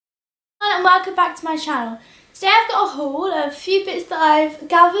and welcome back to my channel. Today I've got a haul of a few bits that I've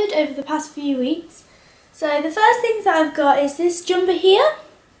gathered over the past few weeks. So the first things that I've got is this jumper here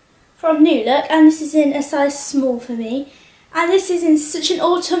from New Look, and this is in a size small for me. And this is in such an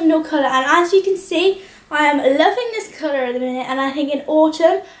autumnal colour, and as you can see I am loving this colour at the minute, and I think in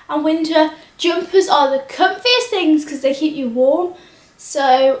autumn and winter jumpers are the comfiest things because they keep you warm.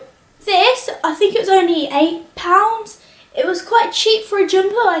 So this, I think it was only £8. It was quite cheap for a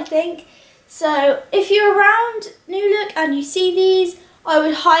jumper, I think. So if you're around New Look and you see these, I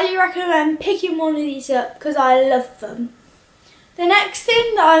would highly recommend picking one of these up because I love them. The next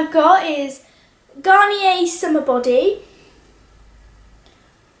thing that I've got is Garnier Summer Body.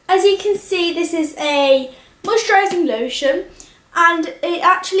 As you can see, this is a moisturising lotion, and it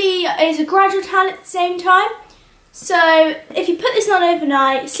actually is a gradual tan at the same time. So if you put this on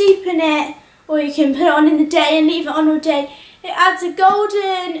overnight, sleep in it, or you can put it on in the day and leave it on all day, it adds a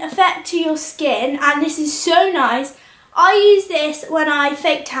golden effect to your skin, and this is so nice. I use this when I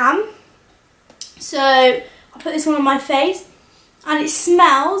fake tan, so I put this one on my face, and it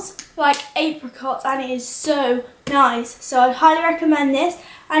smells like apricots, and it is so nice. So I'd highly recommend this,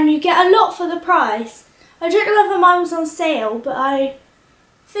 and you get a lot for the price. I don't know whether mine was on sale, but I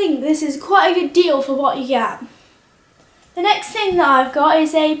think this is quite a good deal for what you get. The next thing that I've got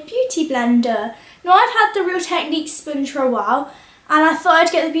is a beauty blender. Now I've had the Real Technique sponge for a while, and I thought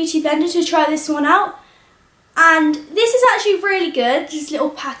I'd get the beauty blender to try this one out. And this is actually really good, this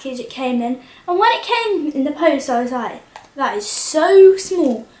little package it came in. And when it came in the post I was like, that is so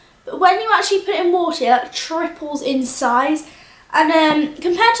small. But when you actually put it in water, it like triples in size. And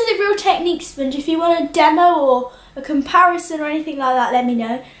compared to the Real Technique sponge, if you want a demo or a comparison or anything like that, let me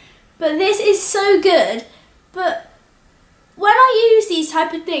know. But this is so good. But when I use these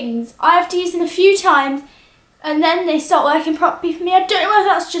type of things, I have to use them a few times and then they start working properly for me. I don't know whether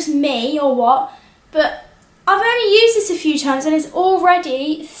that's just me or what, but I've only used this a few times and it's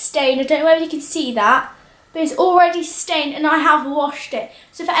already stained. I don't know whether you can see that, but it's already stained and I have washed it.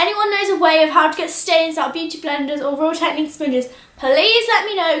 So if anyone knows a way of how to get stains out of beauty blenders or Real Technique sponges, please let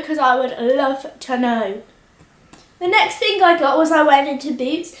me know because I would love to know. The next thing I got was I went into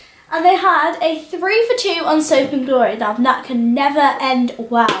Boots, and they had a 3 for 2 on Soap and Glory. Now that can never end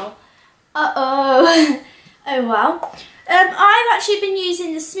well. Uh-oh. Oh well. I've actually been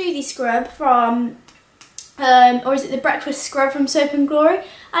using the smoothie scrub from, or is it the breakfast scrub from Soap and Glory?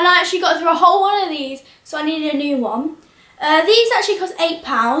 And I actually got through a whole one of these, so I needed a new one. These actually cost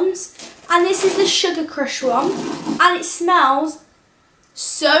 £8, and this is the Sugar Crush one, and it smells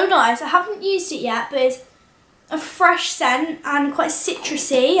so nice. I haven't used it yet, but it's a fresh scent and quite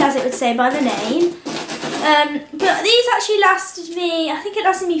citrusy, as it would say by the name. But these actually lasted me, I think it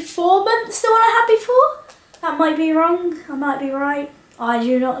lasted me 4 months, the one I had before. That might be wrong, I might be right, I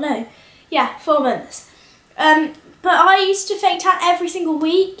do not know. Yeah, 4 months. But I used to fake tan every single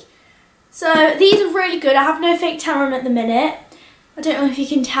week, so these are really good. I have no fake tan on at the minute. I don't know if you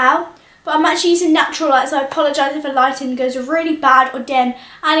can tell, but I'm actually using natural light, so I apologise if the lighting goes really bad or dim,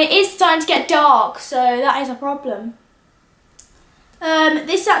 and it is starting to get dark, so that is a problem.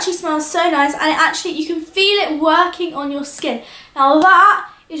 This actually smells so nice, and it actually, you can feel it working on your skin. Now that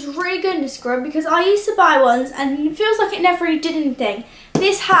is really good in the scrub, because I used to buy ones and it feels like it never really did anything.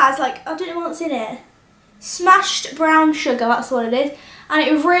 This has, like, I don't know what's in it, smashed brown sugar, that's what it is, and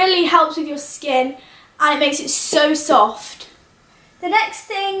it really helps with your skin, and it makes it so soft. The next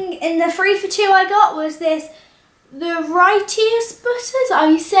thing in the 3 for 2 I got was this, the Righteous Butters, how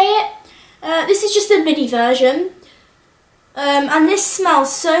you say it. This is just the mini version, and this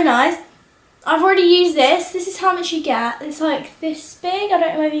smells so nice. I've already used this. This is how much you get. It's like this big. I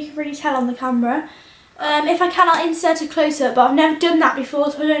don't know whether you can really tell on the camera. If I can, I'll insert a close-up, but I've never done that before,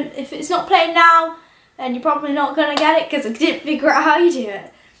 so I don't, if it's not playing now, then you're probably not going to get it because I didn't figure out how you do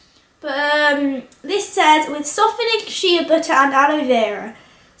it. But this says, with softening shea butter and aloe vera.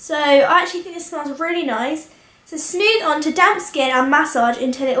 So I actually think this smells really nice. So smooth onto damp skin and massage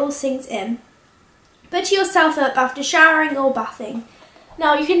until it all sinks in. Butter yourself up after showering or bathing.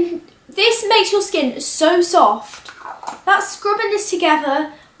 Now you can, this makes your skin so soft. That scrubbing this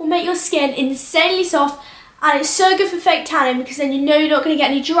together will make your skin insanely soft, and it's so good for fake tanning because then you know you're not going to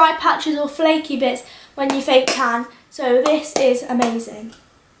get any dry patches or flaky bits when you fake tan. So this is amazing.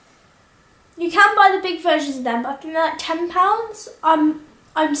 You can buy the big versions of them, but I think they're like £10.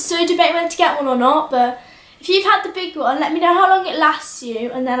 I'm so debating whether to get one or not, but if you've had the big one, let me know how long it lasts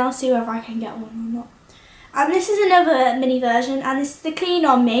you, and then I'll see whether I can get one or not. And this is another mini version, and this is the Clean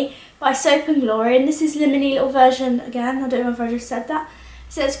On Me by Soap and Glory, and this is the mini little version again. I don't know if I just said that.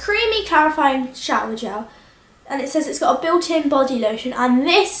 It says creamy clarifying shower gel, and it says it's got a built-in body lotion, and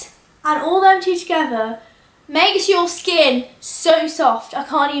this and all them two together makes your skin so soft. I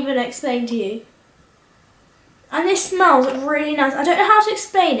can't even explain to you. And this smells really nice. I don't know how to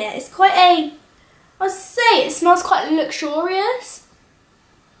explain it. It's quite I'd say it smells quite luxurious.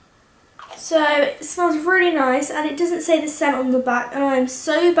 So it smells really nice, and it doesn't say the scent on the back, and I am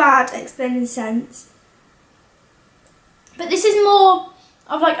so bad at explaining scents. But this is more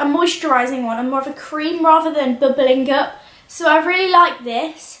of like a moisturising one, and more of a cream rather than bubbling up. So I really like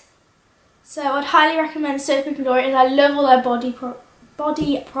this. So I'd highly recommend Soap & Glory, as I love all their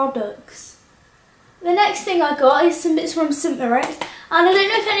body products. The next thing I got is some bits from St. Moritz, and I don't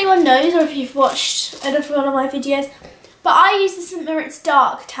know if anyone knows or if you've watched another one of my videos, but I use the St. Moritz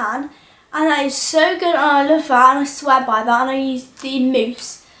Dark Tan, and that is so good, and I love that, and I swear by that, and I use the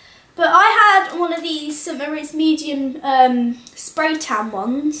mousse. But I had one of these St. Moritz medium spray tan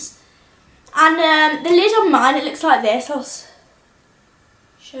ones, and the lid on mine, it looks like this. I'll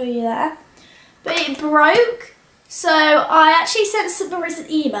show you there. But it broke, so I actually sent St. Moritz an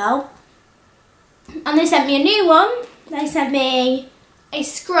email, and they sent me a new one. They sent me a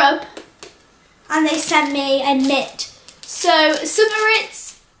scrub, and they sent me a mitt. So St.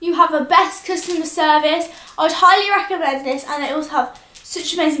 Moritz, you have the best customer service. I would highly recommend this, and they also have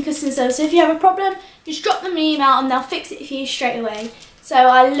such amazing customer service. So if you have a problem, just drop them an email and they'll fix it for you straight away. So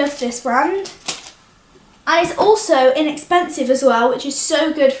I love this brand. And it's also inexpensive as well, which is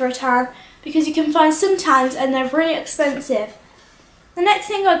so good for a tan, because you can find some tans and they're really expensive. The next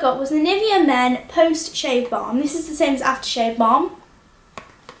thing I got was the Nivea Men Post Shave Balm. This is the same as Aftershave Balm.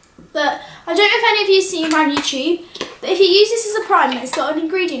 But I don't know if any of you have seen my YouTube, but if you use this as a primer, it's got an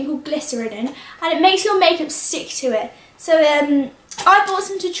ingredient called glycerin in, and it makes your makeup stick to it. So I bought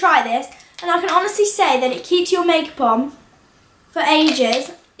some to try this, and I can honestly say that it keeps your makeup on for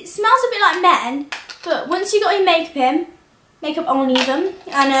ages. It smells a bit like men, but once you got your makeup on even,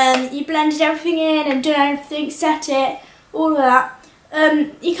 and you blended everything in and done everything, set it, all of that,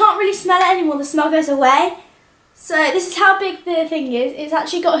 you can't really smell it anymore. The smell goes away. So this is how big the thing is. It's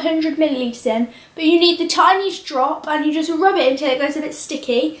actually got 100 millilitres in, but you need the tiniest drop, and you just rub it until it goes a bit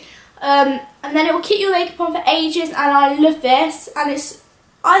sticky, and then it will keep your makeup on for ages. And I love this, and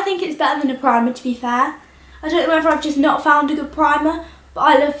I think it's better than a primer, to be fair. I don't know whether I've just not found a good primer, but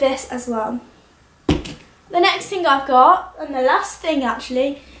I love this as well. The next thing I've got, and the last thing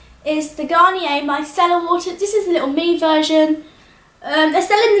actually, is the Garnier Micellar Water. This is a little mini version. They're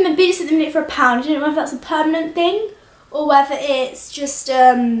selling them in Boots at the minute for £1. I don't know whether that's a permanent thing or whether it's just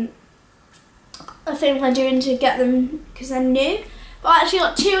a thing they're doing to get them because they're new. But I actually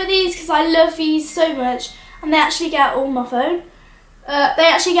got 2 of these because I love these so much, and they actually get all my phone. They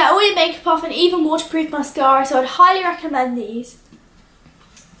actually get all your makeup off and even waterproof mascara, so I'd highly recommend these.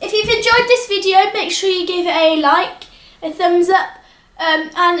 If you've enjoyed this video, make sure you give it a like, a thumbs up,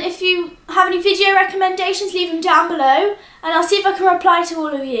 and if you have any video recommendations, leave them down below, and I'll see if I can reply to all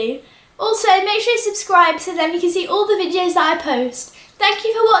of you. Also, make sure you subscribe so then you can see all the videos that I post. Thank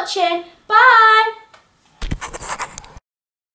you for watching. Bye!